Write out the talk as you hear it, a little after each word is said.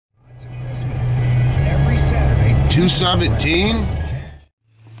217.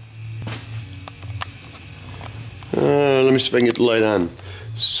 Let me see if I can get the light on.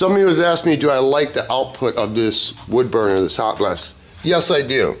 Somebody was asking me, do I like the output of this wood burner, this hot blast? Yes, I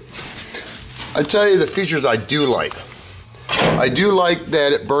do. I tell you the features I do like. I do like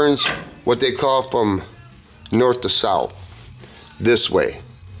that it burns what they call from north to south, this way.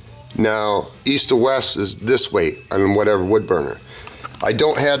 Now, east to west is this way on whatever wood burner. I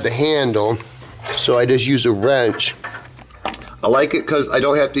don't have the handle, so I just use a wrench. I like it because I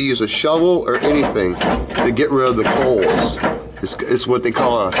don't have to use a shovel or anything to get rid of the coals. It's what they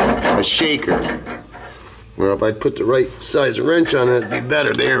call a shaker. Well, if I put the right size wrench on it, it'd be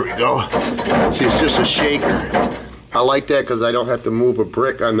better. There we go. See, it's just a shaker. I like that because I don't have to move a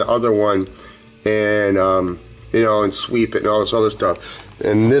brick on the other one and, you know, and sweep it and all this other stuff.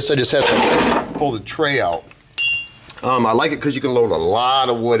 And this, I just have to pull the tray out. I like it because you can load a lot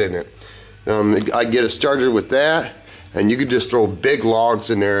of wood in it. I get it started with that, and you can just throw big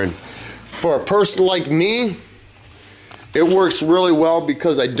logs in there. And for a person like me, it works really well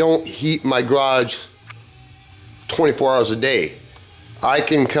because I don't heat my garage 24 hours a day. I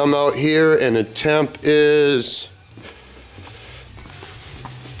can come out here and the temp is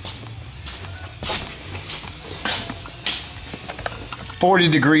 40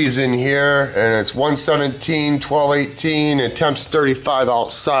 degrees in here, and it's 117, 1218, and temps 35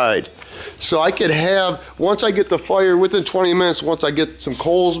 outside. So I could have, once I get the fire, within 20 minutes, once I get some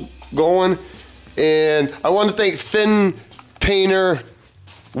coals going. And I want to thank Finn Painter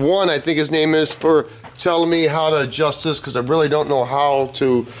 1, I think his name is, for telling me how to adjust this, because I really don't know how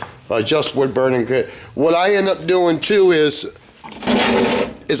to adjust wood burning. What I end up doing too is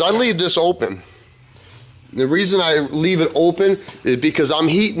I leave this open. The reason I leave it open is because I'm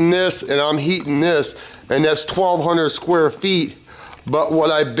heating this and I'm heating this, and that's 1,200 square feet. But what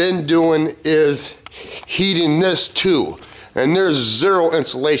I've been doing is heating this too. And there's zero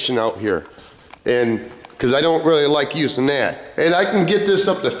insulation out here. And because I don't really like using that. And I can get this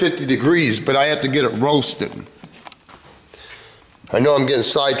up to 50 degrees, but I have to get it roasted. I know I'm getting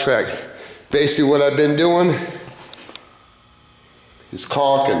sidetracked. Basically what I've been doing is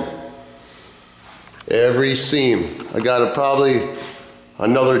caulking every seam. I got probably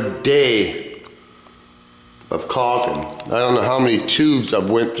another day of caulking. I don't know how many tubes I've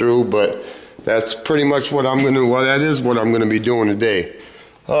went through, but that's pretty much what I'm gonna, well, that is what I'm gonna be doing today.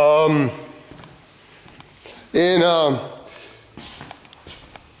 Slow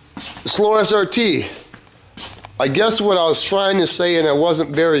SRT, I guess what I was trying to say, and I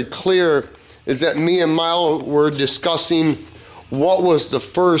wasn't very clear, is that me and Milo were discussing what was the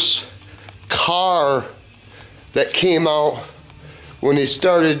first car that came out when they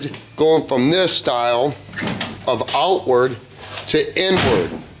started going from this style of outward to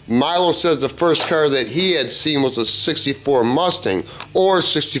inward. Milo says the first car that he had seen was a 64 Mustang or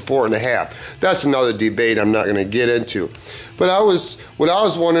 64 and a half. That's another debate I'm not going to get into. But what I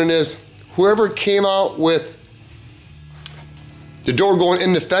was wondering is, whoever came out with the door going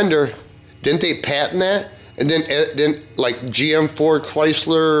in the fender, didn't they patent that? And then like GM, Ford,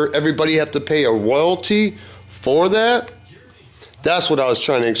 Chrysler, everybody have to pay a royalty for that? That's what I was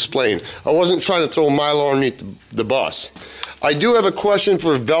trying to explain. I wasn't trying to throw Milo underneath the bus. I do have a question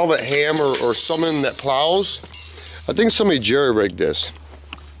for Velvet Ham or someone that plows. I think somebody jerry-rigged this.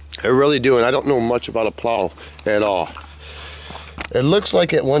 I really do, and I don't know much about a plow at all. It looks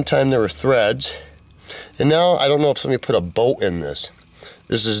like at one time there were threads, and now I don't know if somebody put a bolt in this.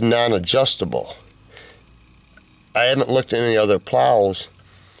 This is non-adjustable. I haven't looked at any other plows,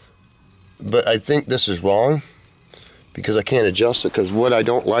 but I think this is wrong because I can't adjust it, because what I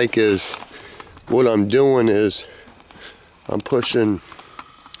don't like is what I'm doing is I'm pushing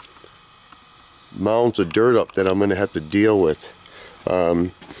mounds of dirt up that I'm going to have to deal with.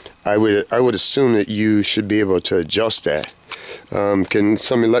 I would assume that you should be able to adjust that. Can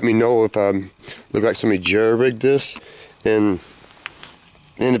somebody let me know if look like somebody jerry-rigged this, and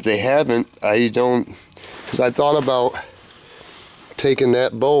if they haven't, I don't. Because I thought about taking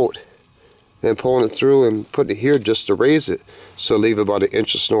that bolt and pulling it through and putting it here just to raise it, so leave about 1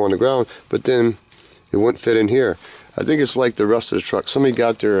 inch of snow on the ground, but then it wouldn't fit in here. I think it's like the rest of the truck. Somebody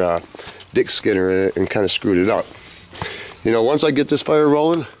got their dick skinner in it and kind of screwed it up. You know, once I get this fire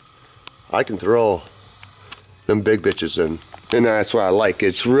rolling, I can throw them big bitches in, and that's what I like.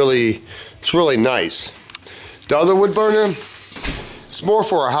 It's really nice. The other wood burner, it's more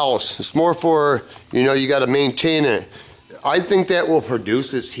for a house. It's more for, you know, you got to maintain it. I think that will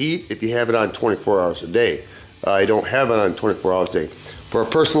produce its heat if you have it on 24 hours a day. I don't have it on 24 hours a day. For a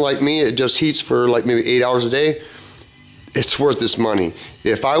person like me, it just heats for like maybe 8 hours a day. It's worth this money.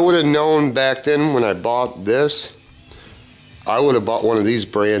 If I would have known back then when I bought this I would have bought one of these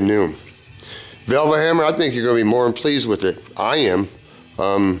brand new. Velvet Hammer, I think you're going to be more than pleased with it. I am.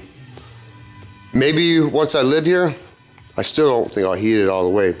 Maybe once I live here, I still don't think I'll heat it all the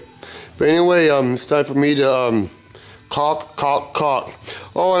way. But anyway, it's time for me to caulk.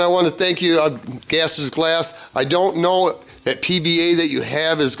 Oh, and I want to thank you, Gas is Glass. I don't know that PVA that you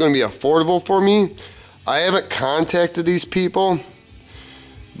have is going to be affordable for me. I haven't contacted these people,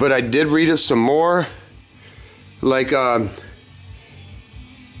 but I did read it some more. Like,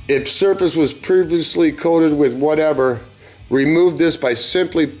 if surface was previously coated with whatever, remove this by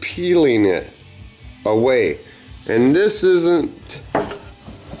simply peeling it away. And this isn't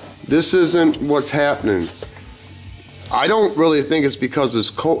what's happening. I don't really think it's because it's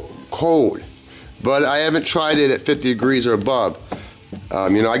cold, but I haven't tried it at 50 degrees or above.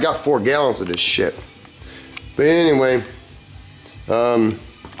 You know, I got 4 gallons of this shit. But anyway,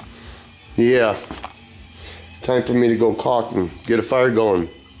 yeah, it's time for me to go caulking, get a fire going.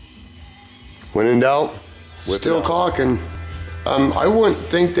 When in doubt, still caulking. I wouldn't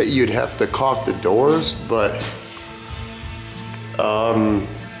think that you'd have to caulk the doors, but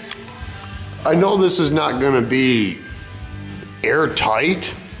I know this is not gonna be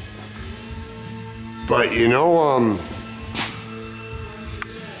airtight, but you know,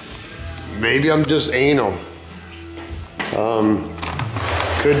 maybe I'm just anal.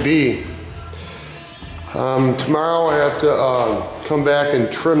 Could be. Tomorrow I have to come back and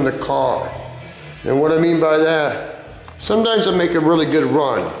trim the caulk. And what I mean by that, sometimes I make a really good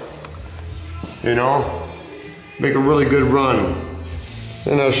run. You know? Make a really good run.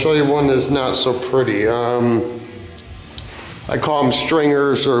 And I'll show you one that's not so pretty. I call them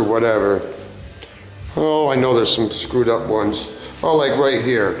stringers or whatever. Oh, I know there's some screwed up ones. Oh, like right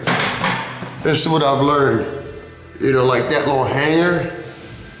here. This is what I've learned. You know, like that little hanger.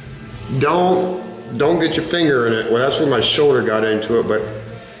 Don't get your finger in it. Well, that's where my shoulder got into it, but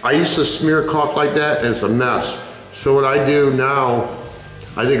I used to smear caulk like that and it's a mess. So what I do now,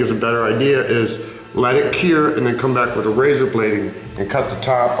 I think is a better idea, is let it cure and then come back with a razor blade and cut the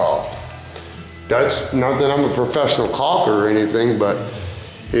top off. That's not that I'm a professional caulker or anything, but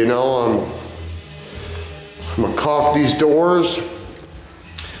you know, I'm gonna caulk these doors,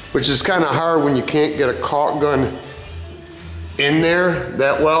 which is kind of hard when you can't get a caulk gun in there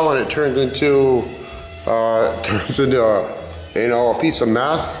that well and it turns into you know, a piece of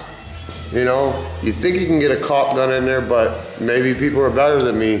mess. You know, you think you can get a caulk gun in there, but maybe people are better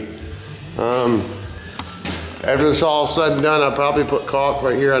than me. After it's all said and done, I'll probably put caulk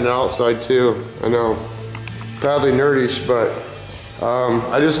right here on the outside too. I know, probably nerdish, but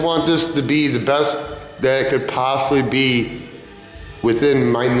I just want this to be the best that it could possibly be within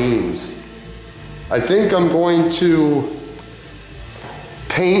my means. I think I'm going to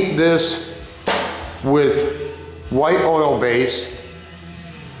paint this with white oil base,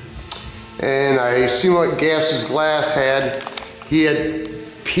 and I see what Gas is Glass had. He had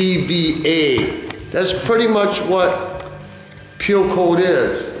PVA. That's pretty much what peel coat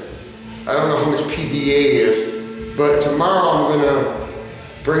is. I don't know how much PVA is, but tomorrow I'm gonna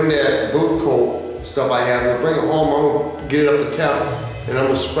bring that boot coat stuff I have, and bring it home. I'm gonna get it up the temp, and I'm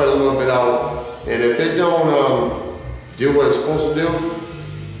gonna spread a little bit out. And if it don't do what it's supposed to do,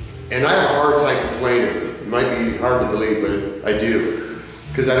 and I have a hard time complaining. It might be hard to believe, but I do.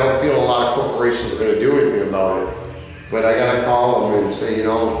 Because I don't feel a lot of corporations are going to do anything about it. But I got to call them and say, you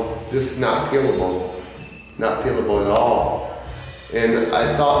know, this is not peelable. Not peelable at all. And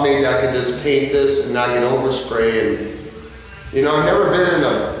I thought maybe I could just paint this and not get overspray. And, you know, I've never been in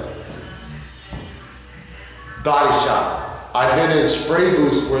a body shop. I've been in spray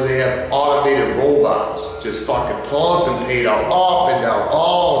booths where they have automated robots. Just fucking pump and paint out up and down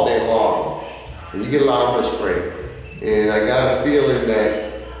all day long. And you get a lot of overspray. And I got a feeling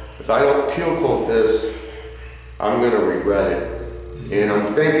that if I don't peel coat this, I'm gonna regret it. And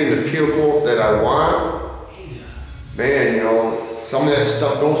I'm thinking the peel coat that I want, man, you know, some of that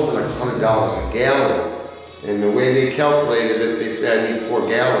stuff goes for like $100 a gallon. And the way they calculated it, they said I need 4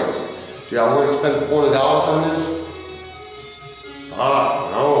 gallons. Do y'all want to spend $400 on this?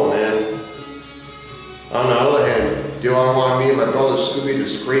 No, man. On the other hand, do I want me and my brother Scooby to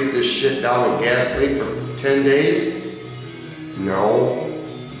scrape this shit down with gasoline for 10 days? No.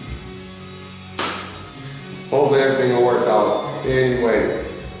 Hopefully everything will work out. Anyway,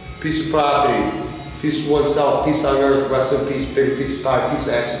 piece of property, piece of oneself, peace on earth, rest in peace, big piece of pie, piece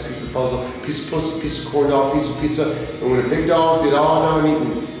of action, piece of puzzle, piece of pussy, piece of corn dog, piece of pizza. And when the big dogs get all done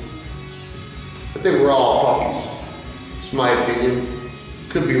eating, I think we're all puppies. It's my opinion.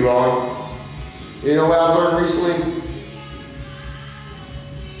 Could be wrong. You know what I've learned recently?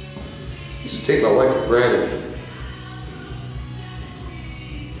 I used to take my wife for granted.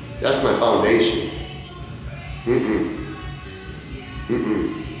 foundation.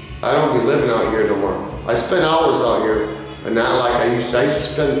 I don't be living out here no more. I spend hours out here, but not like I used to. I used to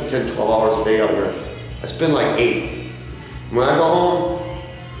spend 10, 12 hours a day out here. I spend like 8. When I go home,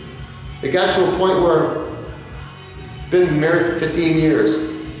 it got to a point where I've been married for 15 years.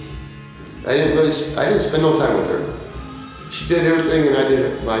 I didn't spend no time with her. She did her thing and I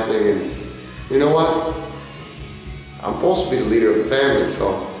did my thing, and you know what? I'm supposed to be the leader of the family,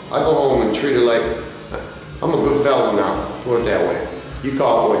 so I go home and treat her like I'm a good fella now, put it that way. You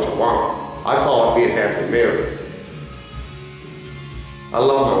call it what you want. I call it being happily married. I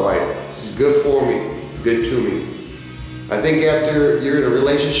love my wife. She's good for me, good to me. I think after you're in a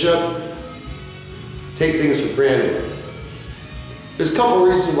relationship, take things for granted. There's a couple of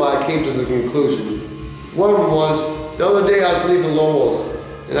reasons why I came to the conclusion. One of them was, the other day I was leaving Lowell's,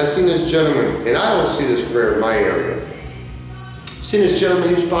 and I seen this gentleman, and I don't see this rare in my area. Seen this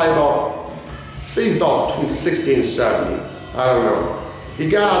gentleman, he's probably about, say he's about between 60 and 70. I don't know. He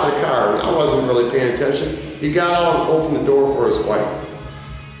got out of the car, and I wasn't really paying attention. He got out and opened the door for his wife,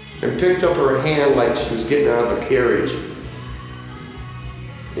 and picked up her hand like she was getting out of the carriage.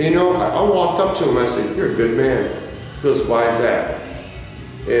 And you know, I walked up to him, I said, "You're a good man." He goes, "Why is that?"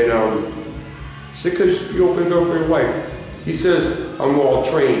 And I said, "Because you opened the door for your wife." He says, "I'm well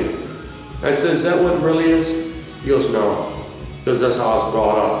trained." I said, "Is that what it really is?" He goes, "No." Because that's how I was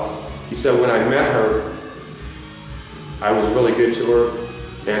brought up. He said, "When I met her, I was really good to her,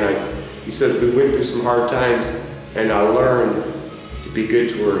 and he says, we went through some hard times, and I learned to be good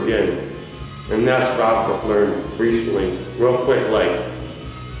to her again." And that's what I've learned recently, real quick, like,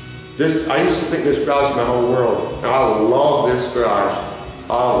 this, I used to think this garage is my whole world, and I love this garage.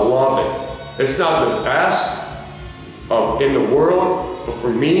 I love it. It's not the best in the world, but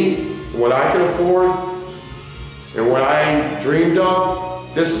for me, what I can afford, and what I dreamed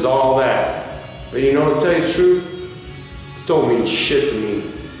of, this is all that. But you know, to tell you the truth, this don't mean shit to me.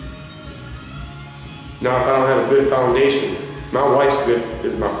 Now, if I don't have a good foundation, my wife's good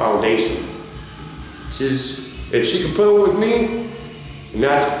is my foundation. If she can put it with me, and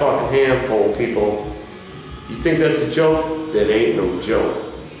that's a fucking handful, people. You think that's a joke? That ain't no joke.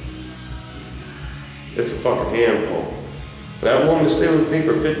 It's a fucking handful. But that woman to stay with me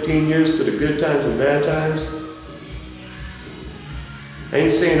for 15 years through the good times and bad times, I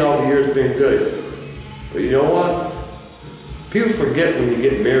ain't saying all the years have been good. But you know what? People forget when you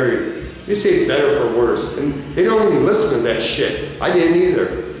get married. You say better for worse. And they don't even listen to that shit. I didn't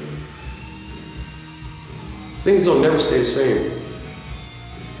either. Things don't never stay the same.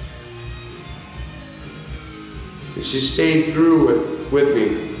 And she stayed through it with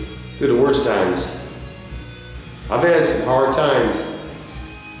me through the worst times. I've had some hard times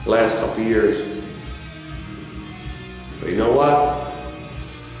the last couple of years. But you know what?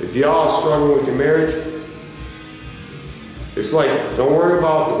 If y'all are struggling with your marriage, it's like, don't worry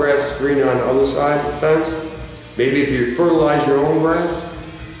about the grass is greener on the other side of the fence. Maybe if you fertilize your own grass,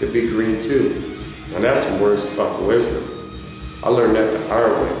 it'd be green too. And that's some words of fucking wisdom. I learned that the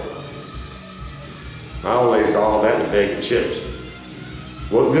hard way. My old lady's all that in a bag of chips.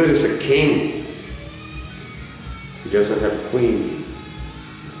 What good is a king if he doesn't have a queen?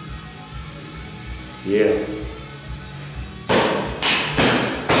 Yeah.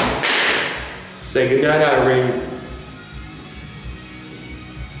 Say goodnight, Irene.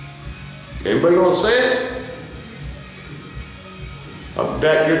 Anybody gonna say it? I'll be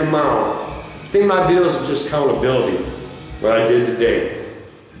back here tomorrow. I think my videos are just accountability, what I did today.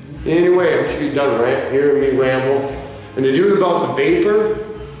 Anyway, I'm sure you're done hearing me ramble. And the dude about the vapor,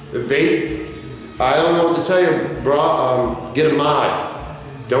 the vape, I don't know what to tell you, bro. Get a mod.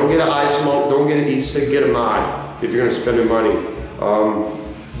 Don't get an iSmoke, don't get an e-cig, get a mod if you're gonna spend the money.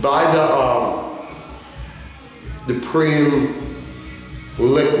 Buy the premium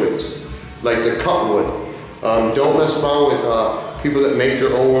liquids, like the Cutwood. Don't mess around with people that make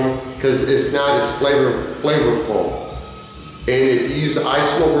their own, because it's not as flavorful. And if you use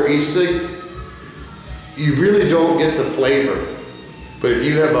iSmoke or e-cig, you really don't get the flavor. But if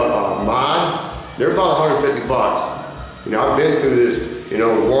you have a mod, they're about 150 bucks. You know, I've been through this, you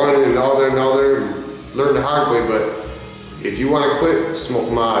know, one and another, and learned the hard way, but if you want to quit, smoke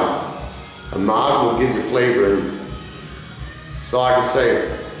a mod. A mod will give you flavor, and that's all I can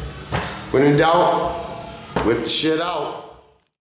say. When in doubt, whip the shit out.